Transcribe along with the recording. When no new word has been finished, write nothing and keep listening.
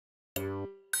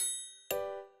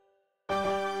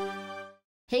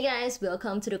Hey guys,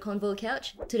 welcome to the Convo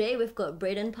Couch. Today we've got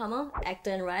Brayden Palmer,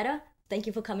 actor and writer. Thank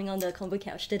you for coming on the Convo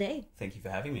Couch today. Thank you for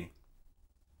having me.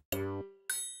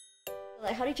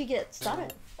 How did you get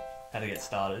started? How to get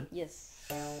started? Yes.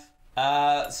 So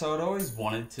I'd always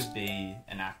wanted to be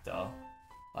an actor.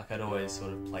 I'd always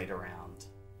sort of played around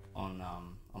on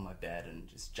my bed and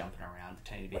just jumping around,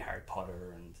 pretending to be Harry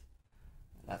Potter and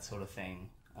that sort of thing.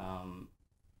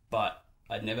 But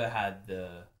I'd never had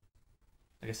the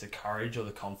courage or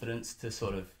the confidence to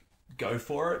sort of go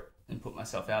for it and put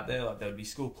myself out there. There would be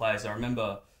school plays. I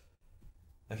remember,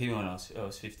 even when I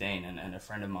was 15 and a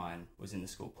friend of mine was in the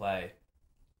school play.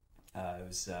 It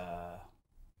was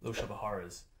Little Shop of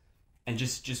Horrors. And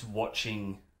just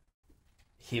watching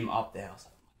him up there, I was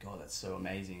like, oh my God, that's so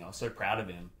amazing. I was so proud of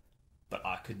him, but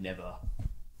I could never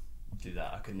do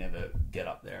that. I could never get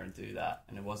up there and do that.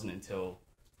 And it wasn't until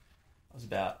I was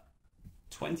about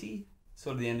 20,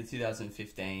 sort of the end of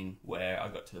 2015, where I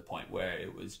got to the point where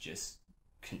it was just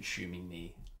consuming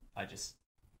me. I just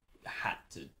had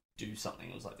to do something.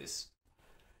 It was like this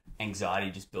anxiety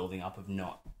just building up of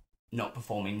not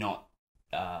performing,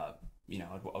 I'd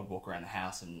walk around the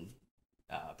house and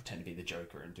pretend to be the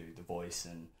Joker and do the voice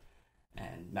and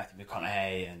Matthew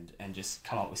McConaughey and just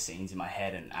come up with scenes in my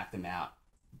head and act them out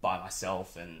by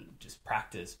myself and just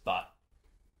practice. But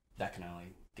that can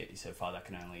only get you so far. That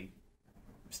can only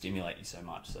stimulate you so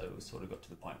much. So it sort of got to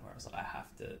the point where I was like, I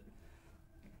have to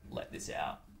let this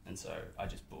out. And so I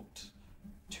just booked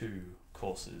 2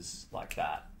 courses like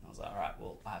that. I was like, all right,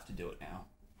 well, I have to do it now.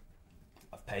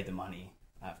 I've paid the money.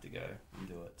 I have to go and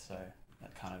do it. So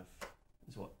that kind of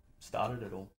is what started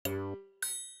it all.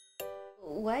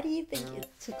 Why do you think it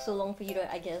took so long for you to,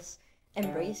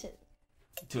 embrace it?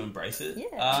 To embrace it?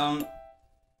 Yeah.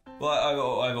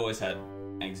 Well, I've always had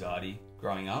anxiety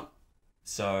growing up.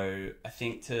 So I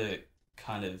think to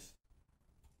kind of,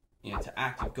 to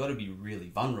act, you've got to be really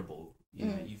vulnerable.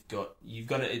 You've got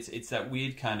to, it's that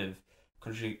weird kind of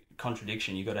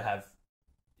contradiction. You've got to have,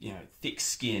 thick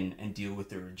skin and deal with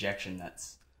the rejection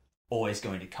that's always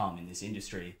going to come in this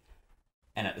industry.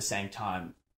 And at the same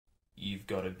time, you've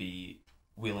got to be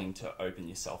willing to open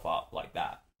yourself up like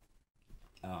that.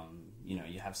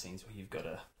 You have scenes where you've got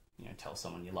to, tell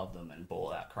someone you love them and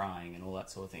bawl out crying and all that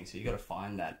sort of thing. So you got to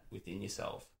find that within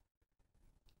yourself.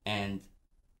 And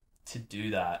to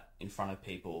do that in front of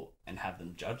people and have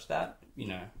them judge that,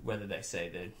 whether they say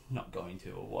they're not going to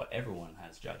or what, everyone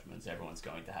has judgments. Everyone's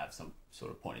going to have some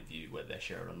sort of point of view, whether they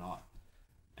share it or not.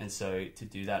 And so to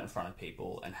do that in front of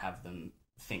people and have them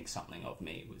think something of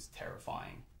me was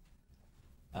terrifying.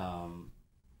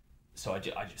 So I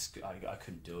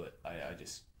couldn't do it.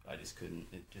 I just couldn't.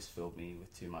 It just filled me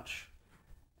with too much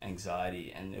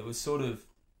anxiety. And it was sort of,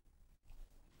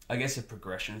 a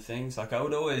progression of things. I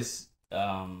would always,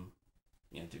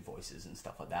 do voices and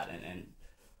stuff like that and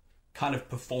kind of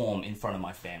perform in front of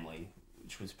my family,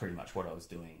 which was pretty much what I was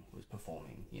doing, was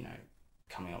performing,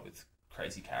 coming up with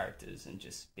crazy characters and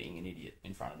just being an idiot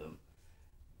in front of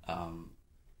them.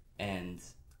 And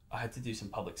I had to do some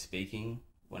public speaking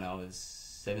when I was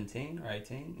 17 or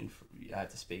 18. I had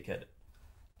to speak at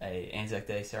a Anzac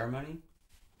Day ceremony.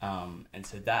 And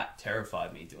so that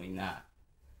terrified me, doing that.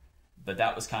 But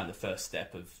that was kind of the first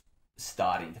step of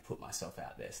starting to put myself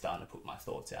out there, starting to put my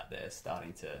thoughts out there,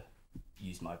 starting to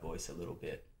use my voice a little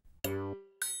bit.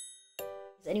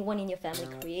 Is anyone in your family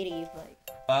creative?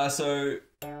 So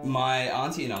my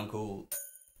auntie and uncle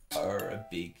are a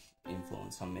big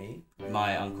influence on me.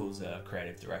 My uncle's a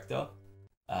creative director.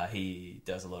 He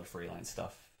does a lot of freelance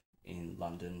stuff in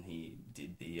London. He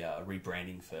did the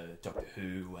rebranding for Doctor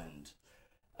Who and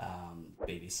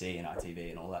BBC and ITV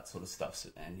and all that sort of stuff.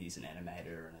 And he's an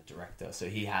animator and a director. So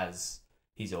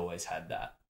he's always had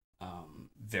that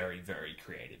very, very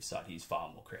creative side. He's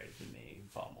far more creative than me,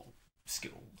 far more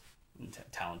skilled and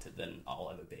talented than I'll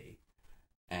ever be.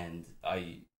 And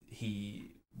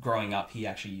growing up, he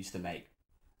actually used to make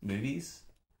movies,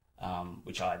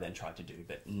 which I then tried to do,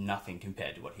 but nothing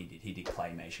compared to what he did. He did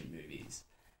claymation movies.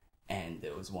 And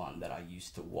there was one that I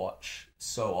used to watch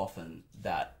so often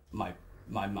that my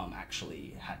mum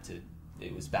actually had to,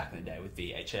 it was back in the day with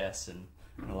VHS and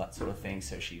all that sort of thing.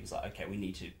 So she was like, okay, we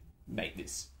need to make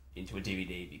this into a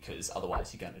DVD because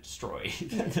otherwise you're going to destroy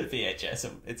the VHS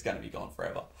and it's going to be gone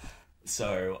forever.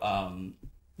 So,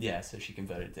 so she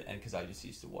converted it, and because I just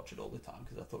used to watch it all the time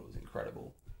because I thought it was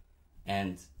incredible.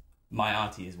 And my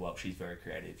auntie as well, she's very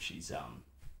creative. She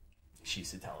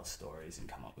used to tell us stories and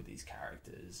come up with these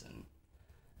characters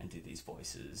and do these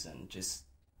voices, and just,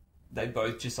 they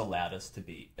both just allowed us to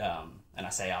be, and I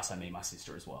say us, I mean my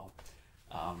sister as well,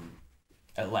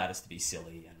 allowed us to be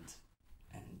silly and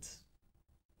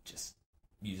just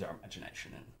use our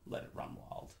imagination and let it run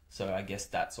wild. So I guess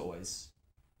that's always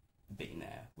been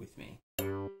there with me.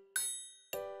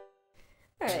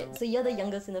 Alright, so you're the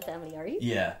youngest in the family, are you?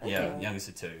 Yeah, Okay. yeah, youngest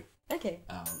of two. Okay.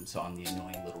 So I'm the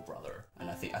annoying little brother, and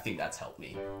I think that's helped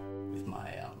me with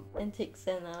my antics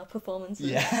and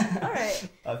performances. Yeah. Alright.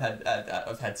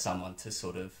 I've had someone to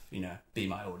sort of, you know, be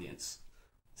my audience,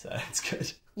 so it's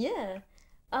good. Yeah.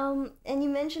 And you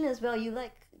mentioned as well you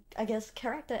like, I guess,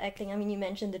 character acting. I mean, you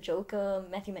mentioned the Joker,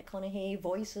 Matthew McConaughey,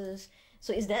 voices.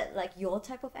 So is that like your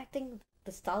type of acting,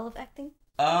 the style of acting?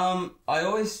 I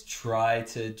always try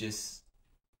to just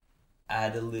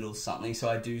add a little something, so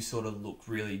I do sort of look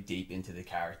really deep into the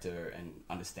character and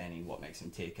understanding what makes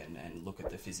him tick, and look at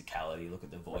the physicality, look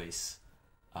at the voice,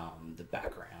 the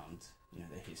background, you know,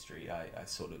 the history. I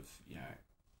sort of, you know,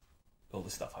 all the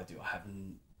stuff I do, I have,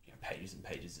 you know, pages and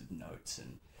pages of notes,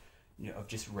 and, you know, of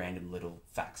just random little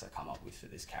facts I come up with for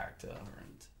this character,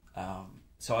 and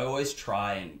so I always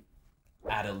try and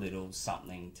add a little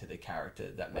something to the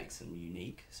character that makes them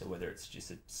unique. So whether it's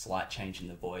just a slight change in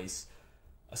the voice,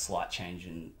 a slight change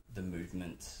in the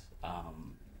movement,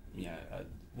 you know,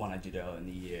 one I did earlier in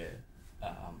the year,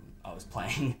 I was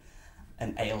playing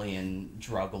an alien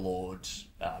drug lord,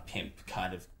 pimp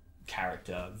kind of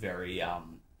character, very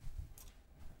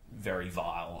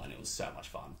vile, and it was so much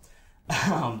fun.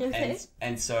 Okay.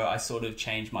 And so I sort of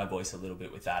changed my voice a little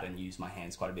bit with that and used my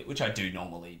hands quite a bit, which I do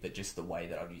normally, but just the way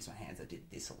that I'd use my hands, I did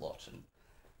this a lot and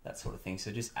that sort of thing. So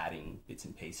just adding bits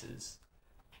and pieces.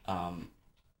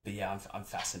 But yeah, I'm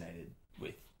fascinated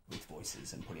with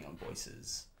voices and putting on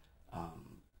voices,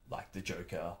 like the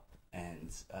Joker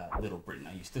and Little Britain.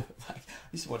 I used to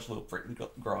watch Little Britain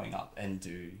growing up and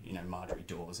do, you know, Marjorie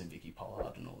Dawes and Vicky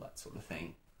Pollard and all that sort of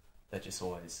thing. That just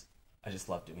always, I just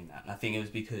love doing that. And I think it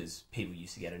was because people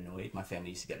used to get annoyed. My family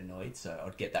used to get annoyed, so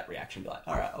I'd get that reaction, be like,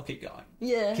 all right, I'll keep going.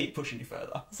 Yeah. Keep pushing you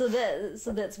further. So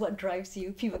that's what drives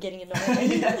you, people getting annoyed.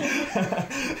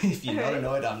 If you're not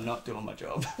annoyed, I'm not doing my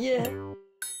job. Yeah.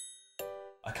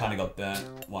 I kind of got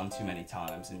burnt one too many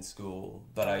times in school,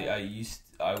 but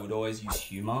I would always use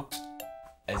humor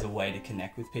as a way to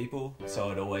connect with people.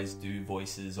 So I'd always do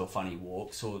voices or funny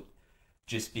walks or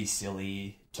just be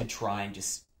silly to try and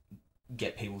just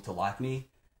get people to like me.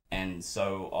 And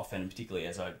so often, particularly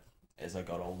as I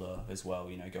got older as well,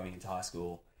 you know, going into high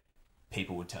school,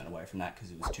 people would turn away from that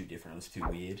because it was too different, it was too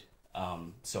weird.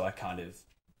 So I kind of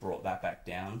brought that back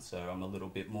down. So I'm a little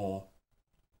bit more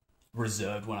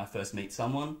reserved when I first meet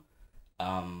someone.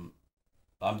 I'm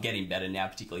getting better now,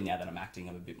 particularly now that I'm acting.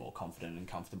 I'm a bit more confident and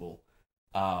comfortable.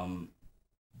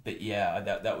 But yeah,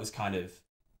 that was kind of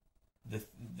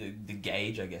the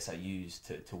gauge, I guess, I used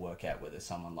to work out whether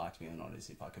someone liked me or not, is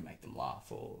if I could make them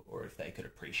laugh or if they could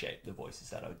appreciate the voices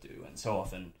that I would do. And so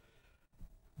often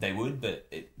they would, but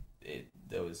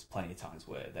there was plenty of times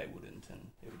where they wouldn't,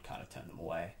 and it would kind of turn them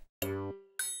away.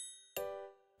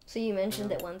 So you mentioned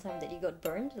that one time that you got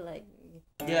burned, like...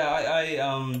 Yeah,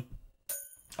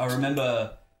 I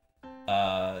remember,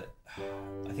 I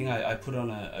think I put on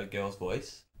a girl's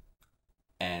voice,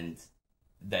 and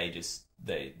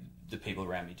the people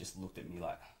around me just looked at me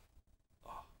like,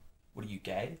 oh, what are you,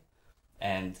 gay?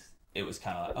 And it was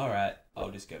kind of like, all right,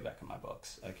 I'll just go back in my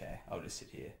box. Okay, I'll just sit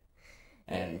here.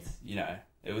 And, you know,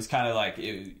 it was kind of like,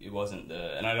 it wasn't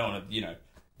and I don't want to, you know,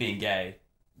 being gay,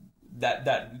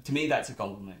 that to me, that's a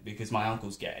compliment, because my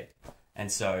uncle's gay.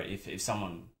 And so if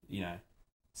someone, you know,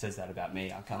 says that about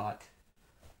me, I'm kind of like,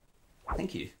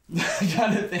 thank you,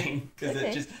 kind of thing. Because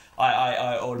it just,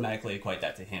 I automatically equate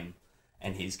that to him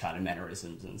and his kind of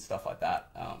mannerisms and stuff like that.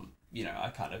 You know, I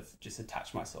kind of just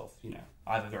attach myself, you know,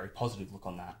 I have a very positive look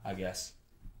on that, I guess.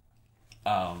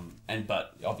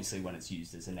 But obviously when it's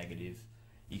used as a negative,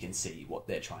 you can see what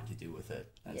they're trying to do with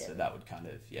it. And so that would kind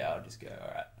of, I'll just go,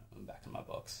 all right, I'm back to my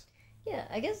box. Yeah,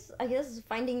 I guess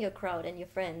finding your crowd and your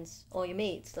friends or your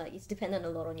mates, like, it's dependent a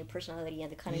lot on your personality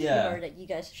and the kind of humor that you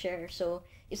guys share. So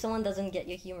if someone doesn't get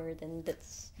your humor, then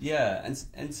that's... Yeah,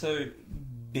 and so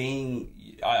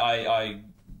being...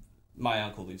 my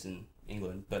uncle lives in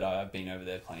England, but I've been over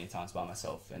there plenty of times by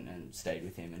myself and stayed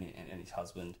with him and his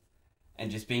husband.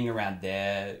 And just being around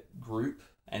their group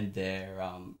and their,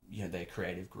 you know, their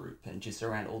creative group, and just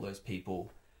around all those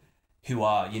people who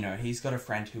are, you know, he's got a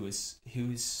friend who is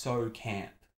so camp.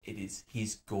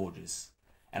 He's gorgeous.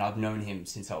 And I've known him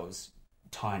since I was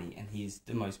tiny, and he's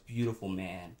the most beautiful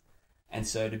man. And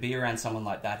so to be around someone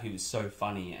like that who is so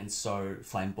funny and so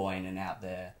flamboyant and out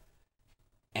there,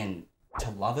 and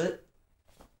to love it,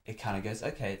 it kind of goes,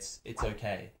 okay, it's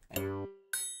okay. And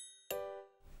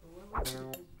what was it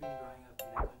been growing up in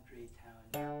a country town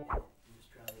in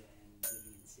Australia and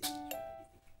living in Sydney,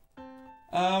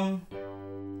 Australia, do you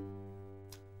think?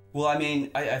 Well, I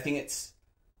mean, I think it's,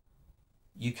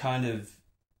 you kind of,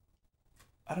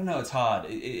 I don't know, it's hard.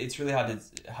 It's really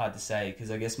hard to say,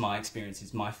 because I guess my experience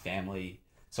is my family.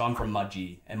 So I'm from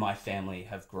Mudgee, and my family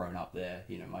have grown up there.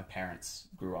 You know, my parents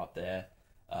grew up there.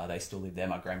 They still live there.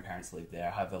 My grandparents live there.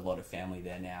 I have a lot of family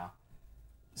there now.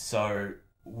 So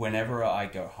whenever I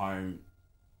go home,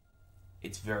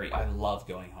 I love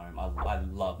going home. I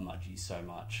love Mudgee so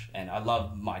much. And I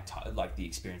love like the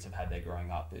experience I've had there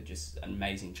growing up. It's just an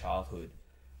amazing childhood.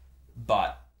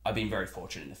 But I've been very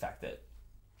fortunate in the fact that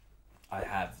I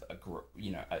have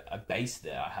a base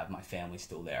there. I have my family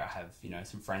still there. I have,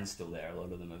 some friends still there. A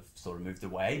lot of them have sort of moved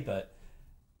away, but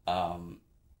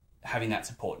having that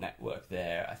support network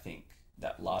there, I think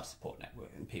that large support network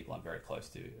and people I'm very close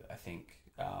to, I think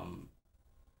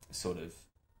sort of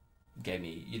gave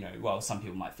me, while some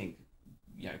people might think,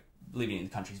 living in the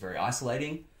country is very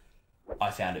isolating,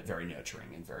 I found it very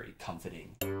nurturing and very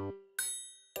comforting.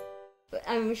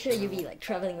 I'm sure you'll be like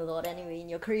traveling a lot anyway in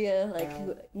your career, like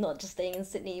not just staying in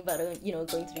Sydney, but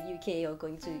going to the UK or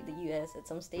going to the US at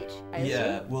some stage. I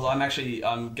assume. Well,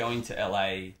 I'm going to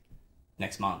LA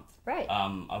next month. Right.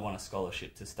 I want a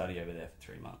scholarship to study over there for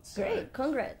 3 months. So, great,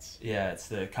 congrats. Yeah, it's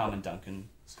the Carmen Duncan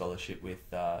scholarship with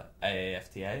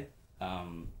AAFTA.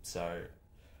 So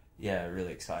yeah,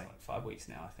 really exciting. 5 weeks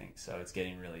now, I think. So it's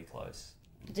getting really close.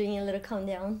 Doing a little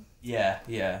countdown.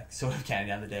 Yeah. Sort of counting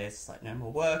down the days. It's like no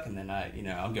more work, and then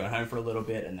I'm going home for a little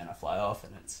bit, and then I fly off,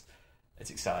 and it's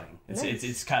exciting. It's nice.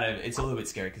 It's a little bit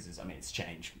scary because it's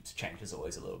change. Change is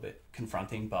always a little bit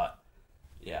confronting, but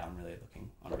yeah, I'm really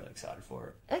excited for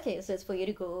it. Okay, so it's for you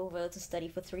to go over to study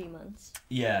for 3 months.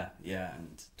 Yeah,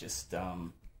 and just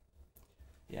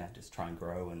just try and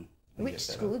grow and which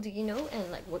school do you know,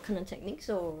 and like what kind of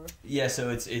techniques or? Yeah, so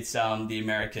it's the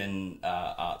American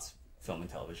Arts Film and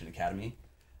Television Academy.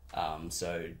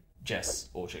 So Jess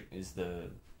Orchik is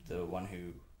the one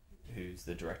who's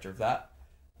the director of that,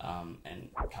 and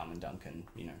Carmen Duncan.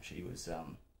 She was a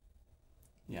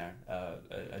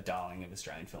darling of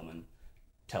Australian film and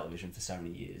television for so many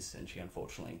years, and she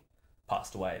unfortunately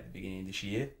passed away at the beginning of this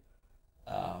year.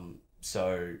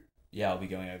 So yeah, I'll be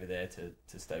going over there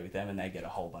to stay with them, and they get a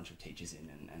whole bunch of teachers in,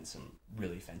 and some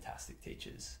really fantastic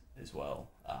teachers as well.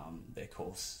 Their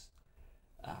course,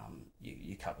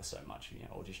 you cover so much,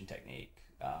 audition technique,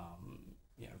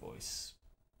 voice,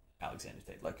 Alexander,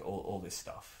 like all this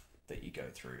stuff that you go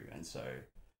through, and so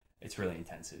it's really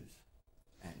intensive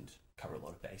and cover a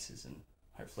lot of bases, and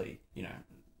hopefully,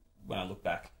 when I look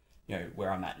back,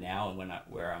 where I'm at now and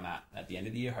where I'm at the end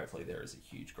of the year, hopefully there is a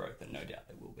huge growth, and no doubt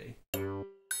there will be.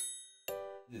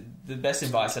 The best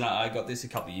advice, and I got this a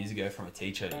couple of years ago from a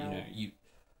teacher,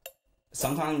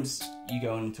 sometimes you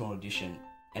go into an audition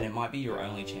and it might be your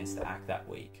only chance to act that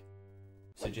week.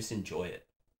 So just enjoy it.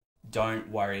 Don't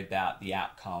worry about the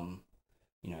outcome,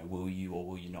 will you or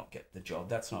will you not get the job?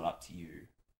 That's not up to you.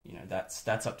 That's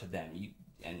up to them.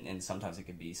 And sometimes it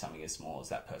could be something as small as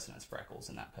that person has freckles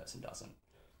and that person doesn't.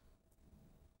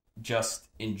 Just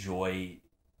enjoy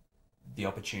the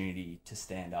opportunity to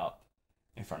stand up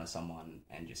in front of someone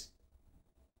and just,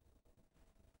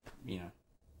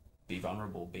 be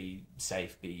vulnerable, be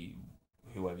safe, be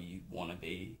whoever you want to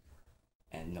be,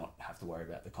 and not have to worry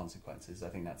about the consequences. I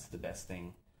think that's the best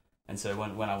thing. And so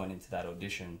when I went into that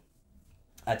audition,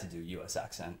 I had to do a US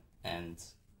accent, and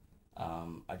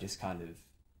I just kind of,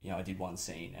 I did one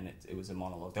scene, and it was a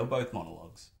monologue. They were both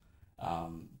monologues,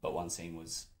 but one scene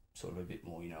was sort of a bit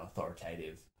more,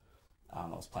 authoritative. I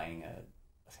was playing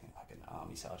I think like an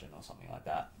army sergeant or something like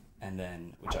that, and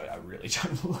then, which I really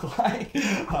don't look like.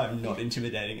 I'm not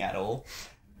intimidating at all.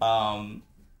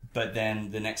 But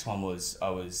then the next one was, I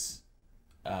was,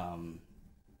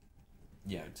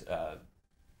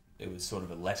 it was sort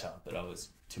of a letter, but I was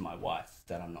to my wife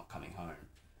that I'm not coming home.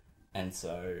 And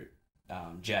so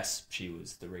Jess, she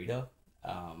was the reader,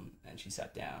 and she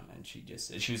sat down, and she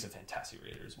was a fantastic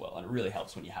reader as well. And it really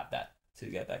helps when you have that, to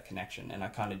get that connection. And I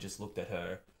kind of just looked at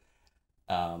her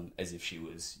as if she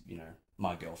was,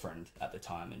 my girlfriend at the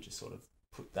time, and just sort of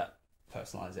put that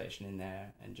personalization in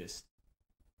there, and just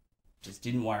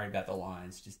didn't worry about the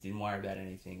lines, just didn't worry about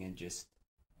anything, and just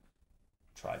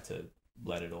tried to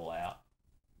let it all out,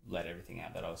 let everything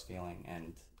out that I was feeling.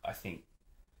 And I think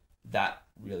that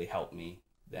really helped me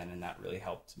then, and that really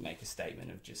helped make a statement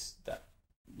of just that,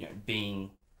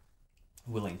 being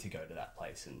willing to go to that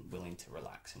place and willing to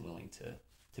relax and willing to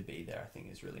be there, I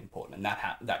think is really important. And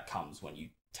that comes when you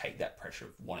take that pressure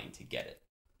of wanting to get it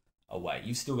away.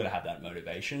 You've still got to have that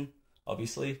motivation,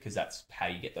 obviously, because that's how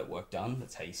you get that work done.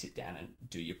 That's how you sit down and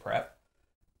do your prep.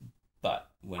 But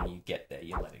when you get there,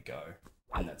 you let it go.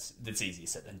 And that's easier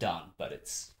said than done, but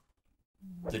it's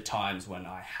the times when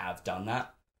I have done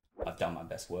that, I've done my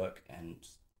best work, and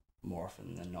more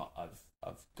often than not,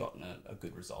 I've gotten a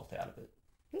good result out of it.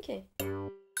 Okay.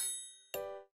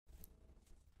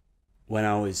 When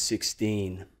I was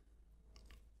 16,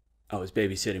 I was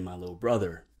babysitting my little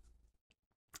brother,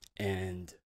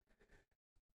 and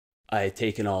I had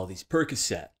taken all these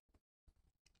Percocet,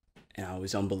 and I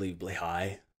was unbelievably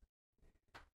high.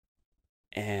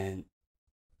 And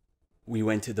we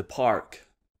went to the park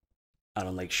out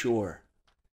on Lake Shore,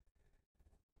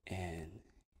 and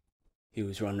he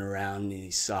was running around in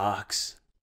these socks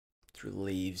through the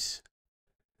leaves,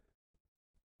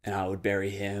 and I would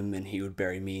bury him and he would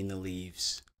bury me in the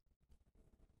leaves.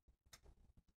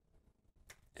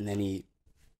 And then he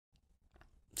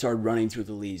started running through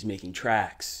the leaves, making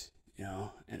tracks, you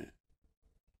know, and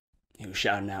he was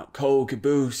shouting out, "Cold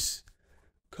caboose,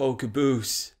 cold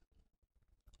caboose."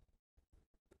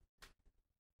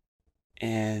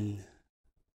 And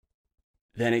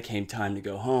then it came time to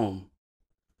go home.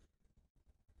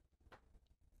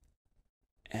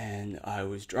 And I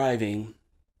was driving,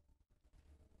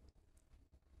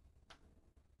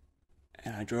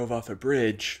 and I drove off a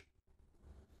bridge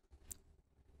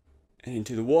and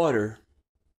into the water,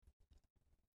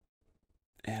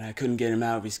 and I couldn't get him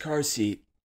out of his car seat,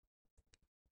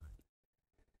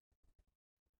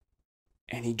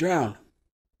 and he drowned.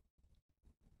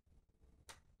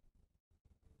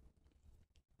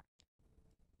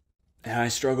 And I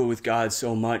struggle with God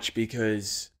so much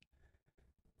because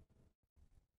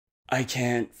I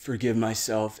can't forgive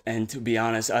myself, and to be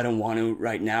honest, I don't want to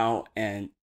right now, and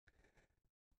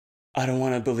I don't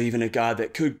want to believe in a God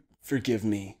that could forgive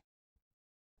me.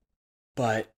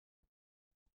 But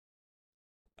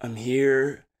I'm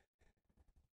here,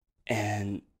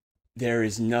 and there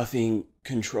is nothing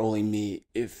controlling me.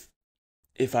 If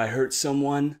I hurt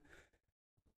someone,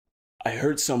 I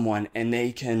hurt someone, and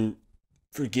they can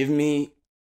forgive me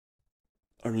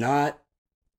or not,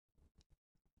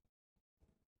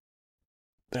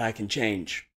 but I can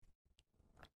change.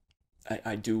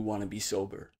 I do want to be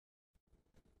sober.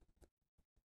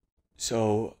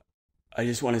 So I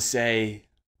just want to say,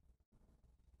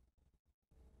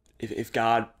 if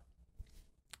God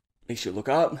makes you look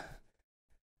up,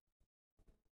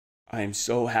 I am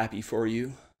so happy for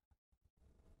you.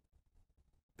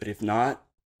 But if not,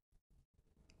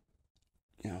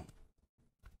 you know,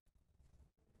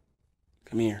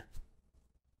 come here.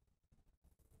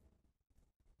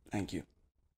 Thank you.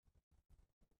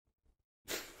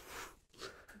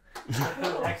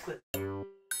 Excellent.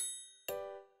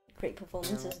 Great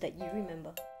performances that you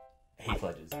remember. Heath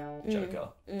Ledger's Joker.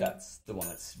 That's the one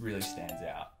that really stands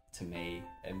out to me.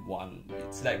 And one,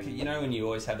 it's that, you know, when you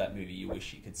always have that movie you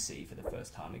wish you could see for the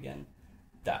first time again.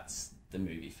 That's the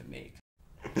movie for me.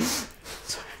 It's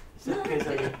okay, it's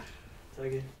okay. It's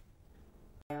okay.